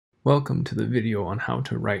Welcome to the video on how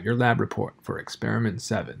to write your lab report for Experiment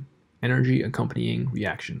 7, Energy Accompanying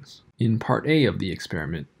Reactions. In Part A of the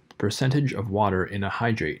experiment, the percentage of water in a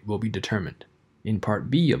hydrate will be determined. In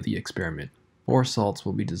Part B of the experiment, 4 salts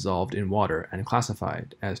will be dissolved in water and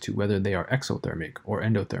classified as to whether they are exothermic or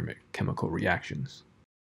endothermic chemical reactions.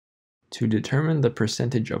 To determine the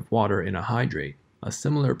percentage of water in a hydrate, a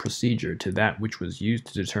similar procedure to that which was used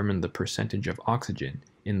to determine the percentage of oxygen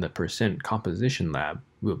in the percent composition lab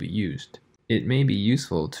will be used. It may be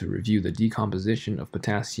useful to review the decomposition of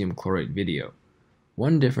potassium chlorate video.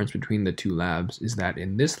 One difference between the two labs is that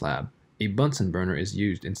in this lab, a Bunsen burner is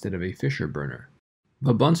used instead of a Fisher burner.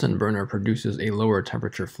 The Bunsen burner produces a lower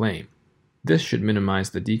temperature flame. This should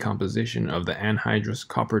minimize the decomposition of the anhydrous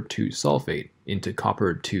copper 2 sulfate into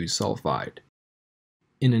copper 2 sulfide.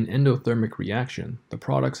 In an endothermic reaction, the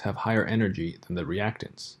products have higher energy than the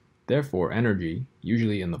reactants. Therefore, energy,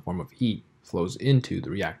 usually in the form of heat, flows into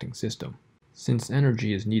the reacting system. Since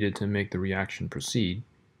energy is needed to make the reaction proceed,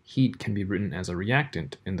 heat can be written as a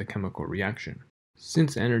reactant in the chemical reaction.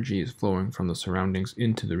 Since energy is flowing from the surroundings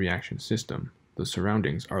into the reaction system, the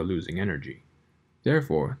surroundings are losing energy.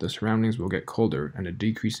 Therefore, the surroundings will get colder and a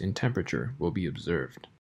decrease in temperature will be observed.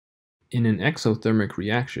 In an exothermic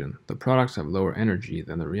reaction, the products have lower energy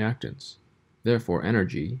than the reactants. Therefore,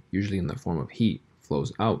 energy, usually in the form of heat,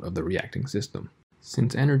 flows out of the reacting system.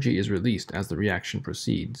 Since energy is released as the reaction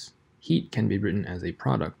proceeds, heat can be written as a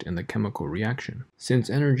product in the chemical reaction. Since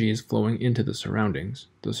energy is flowing into the surroundings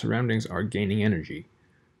are gaining energy.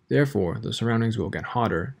 Therefore, the surroundings will get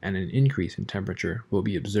hotter and an increase in temperature will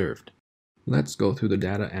be observed. Let's go through the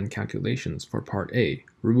data and calculations for Part A,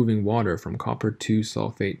 removing water from copper 2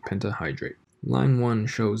 sulfate pentahydrate. Line 1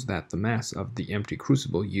 shows that the mass of the empty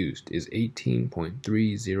crucible used is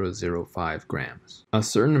 18.3005 grams. A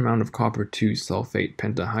certain amount of copper 2 sulfate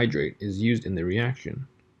pentahydrate is used in the reaction.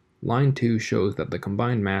 Line 2 shows that the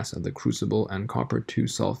combined mass of the crucible and copper 2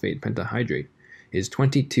 sulfate pentahydrate is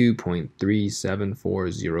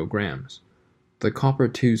 22.3740 grams. The copper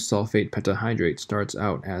 2 sulfate pentahydrate starts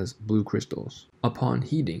out as blue crystals. Upon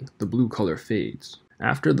heating, the blue color fades.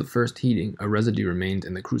 After the first heating, a residue remains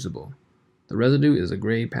in the crucible. The residue is a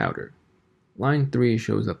gray powder. Line 3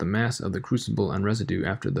 shows that the mass of the crucible and residue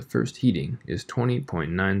after the first heating is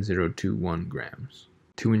 20.9021 grams.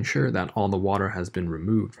 To ensure that all the water has been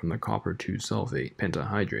removed from the copper 2 sulfate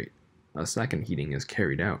pentahydrate, a second heating is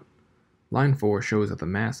carried out. Line 4 shows that the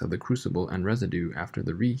mass of the crucible and residue after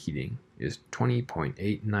the reheating is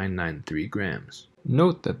 20.8993 grams.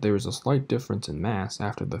 Note that there is a slight difference in mass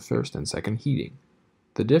after the first and second heating.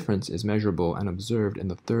 The difference is measurable and observed in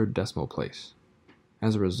the third decimal place.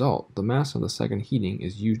 As a result, the mass of the second heating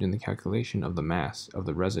is used in the calculation of the mass of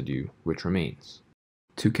the residue which remains.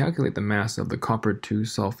 To calculate the mass of the copper 2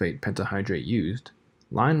 sulfate pentahydrate used,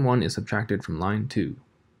 line 1 is subtracted from line 2.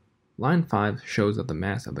 Line 5 shows that the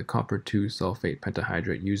mass of the copper 2 sulfate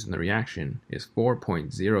pentahydrate used in the reaction is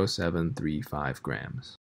 4.0735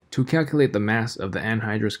 grams. To calculate the mass of the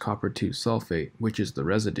anhydrous copper 2 sulfate, which is the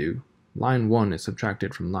residue, line 1 is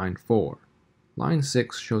subtracted from line 4. Line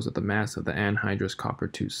 6 shows that the mass of the anhydrous copper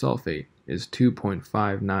 2 sulfate is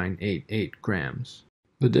 2.5988 grams.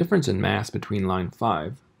 The difference in mass between line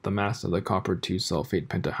 5, the mass of the copper 2 sulfate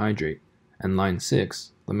pentahydrate, and line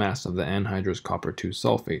 6, the mass of the anhydrous copper 2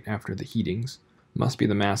 sulfate after the heatings, must be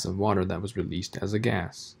the mass of water that was released as a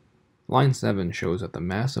gas. Line 7 shows that the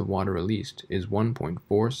mass of water released is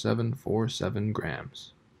 1.4747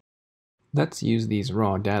 grams. Let's use these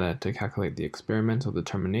raw data to calculate the experimental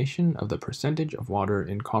determination of the percentage of water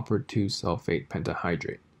in copper 2 sulfate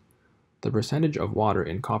pentahydrate. The percentage of water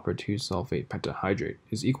in copper 2 sulfate pentahydrate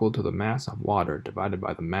is equal to the mass of water divided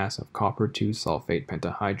by the mass of copper 2 sulfate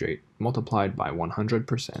pentahydrate multiplied by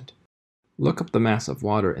 100%. Look up the mass of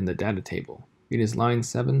water in the data table. It is line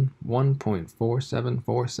 7,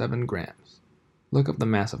 1.4747 grams. Look up the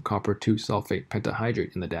mass of copper 2 sulfate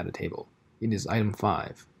pentahydrate in the data table. It is item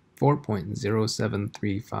 5,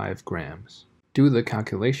 4.0735 grams. Do the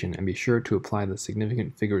calculation and be sure to apply the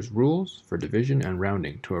significant figures rules for division and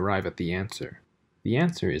rounding to arrive at the answer. The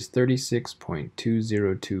answer is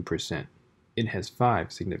 36.202%. It has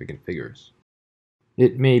 5 significant figures.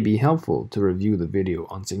 It may be helpful to review the video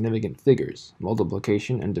on significant figures,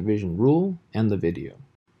 multiplication and division rule, and the video.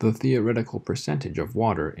 The theoretical percentage of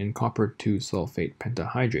water in copper 2 sulfate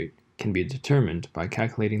pentahydrate can be determined by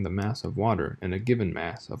calculating the mass of water in a given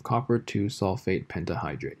mass of copper 2 sulfate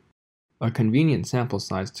pentahydrate. A convenient sample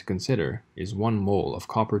size to consider is 1 mole of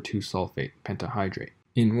copper 2 sulfate pentahydrate.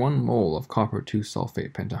 In 1 mole of copper 2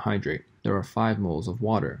 sulfate pentahydrate, there are 5 moles of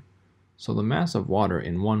water, So the mass of water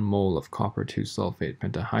in 1 mole of copper 2 sulfate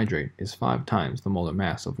pentahydrate is 5 times the molar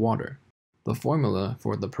mass of water. The formula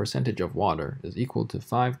for the percentage of water is equal to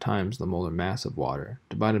 5 times the molar mass of water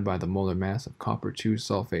divided by the molar mass of copper 2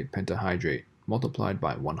 sulfate pentahydrate multiplied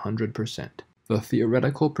by 100%. The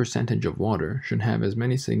theoretical percentage of water should have as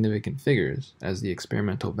many significant figures as the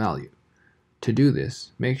experimental value. To do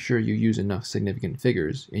this, make sure you use enough significant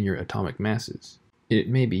figures in your atomic masses. It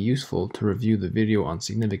may be useful to review the video on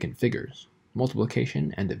significant figures,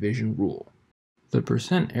 multiplication and division rule. The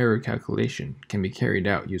percent error calculation can be carried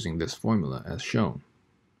out using this formula as shown.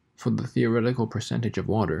 For the theoretical percentage of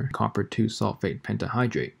water, copper 2 sulfate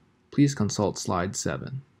pentahydrate, please consult slide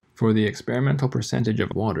 7. For the experimental percentage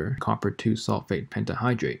of water, copper 2 sulfate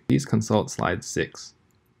pentahydrate, please consult slide 6.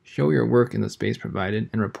 Show your work in the space provided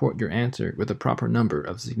and report your answer with a proper number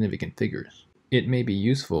of significant figures. It may be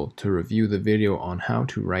useful to review the video on how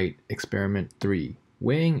to write experiment 3,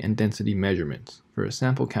 weighing and density measurements, for a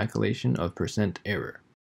sample calculation of percent error.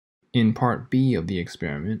 In part B of the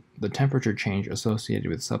experiment, the temperature change associated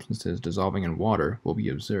with substances dissolving in water will be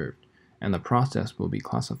observed, and the process will be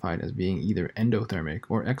classified as being either endothermic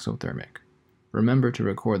or exothermic. Remember to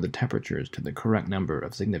record the temperatures to the correct number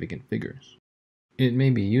of significant figures. It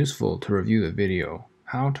may be useful to review the video,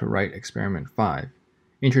 How to Write Experiment 5,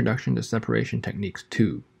 Introduction to Separation Techniques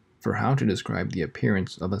 2, for how to describe the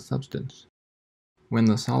appearance of a substance. When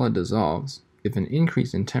the solid dissolves, if an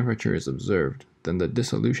increase in temperature is observed, then the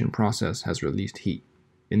dissolution process has released heat.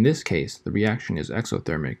 In this case, the reaction is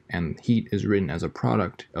exothermic and heat is written as a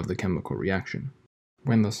product of the chemical reaction.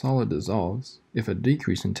 When the solid dissolves, if a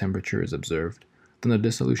decrease in temperature is observed, then the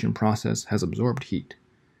dissolution process has absorbed heat.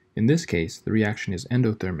 In this case, the reaction is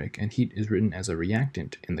endothermic and heat is written as a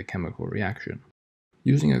reactant in the chemical reaction.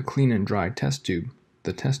 Using a clean and dry test tube,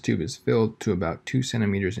 the test tube is filled to about 2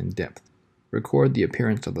 centimeters in depth. Record the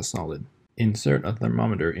appearance of the solid. Insert a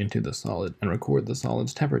thermometer into the solid and record the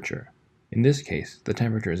solid's temperature. In this case, the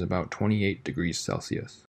temperature is about 28 degrees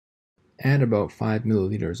Celsius. Add about 5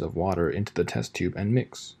 milliliters of water into the test tube and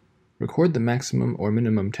mix. Record the maximum or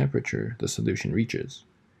minimum temperature the solution reaches.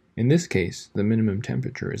 In this case, the minimum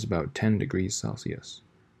temperature is about 10 degrees Celsius.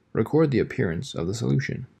 Record the appearance of the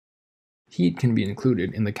solution. Heat can be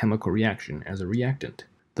included in the chemical reaction as a reactant.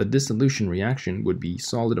 The dissolution reaction would be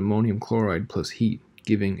solid ammonium chloride plus heat,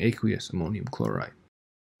 giving aqueous ammonium chloride.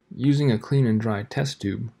 Using a clean and dry test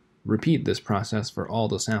tube, repeat this process for all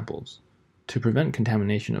the samples. To prevent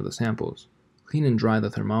contamination of the samples, clean and dry the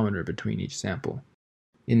thermometer between each sample.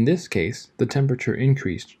 In this case, the temperature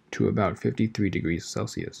increased to about 53 degrees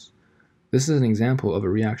Celsius. This is an example of a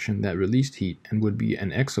reaction that released heat and would be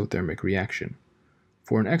an exothermic reaction.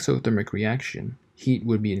 For an exothermic reaction, heat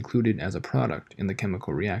would be included as a product in the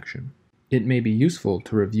chemical reaction. It may be useful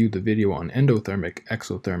to review the video on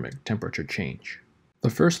endothermic-exothermic temperature change. The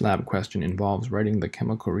first lab question involves writing the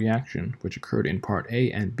chemical reaction which occurred in part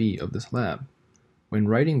A and B of this lab. When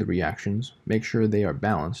writing the reactions, make sure they are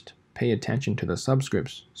balanced, pay attention to the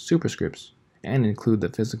subscripts, superscripts, and include the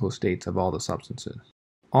physical states of all the substances.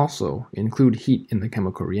 Also, include heat in the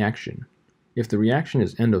chemical reaction. If the reaction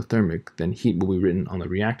is endothermic, then heat will be written on the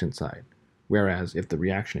reactant side, whereas if the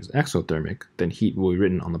reaction is exothermic, then heat will be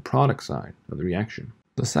written on the product side of the reaction.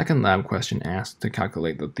 The second lab question asks to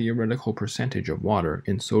calculate the theoretical percentage of water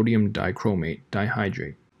in sodium dichromate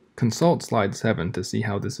dihydrate. Consult slide 7 to see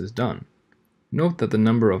how this is done. Note that the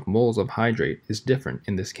number of moles of hydrate is different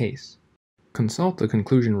in this case. Consult the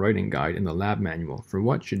conclusion writing guide in the lab manual for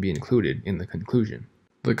what should be included in the conclusion.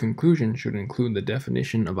 The conclusion should include the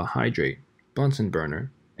definition of a hydrate, Bunsen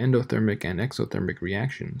burner, endothermic and exothermic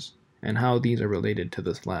reactions, and how these are related to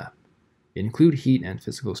this lab. Include heat and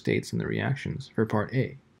physical states in the reactions for Part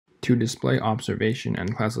A. To display observation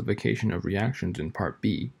and classification of reactions in Part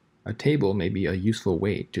B, a table may be a useful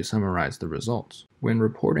way to summarize the results. When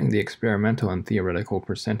reporting the experimental and theoretical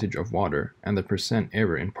percentage of water and the percent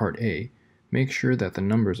error in Part A, make sure that the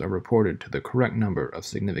numbers are reported to the correct number of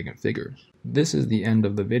significant figures. This is the end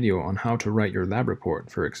of the video on how to write your lab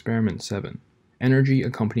report for Experiment 7, Energy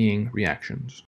Accompanying Reactions.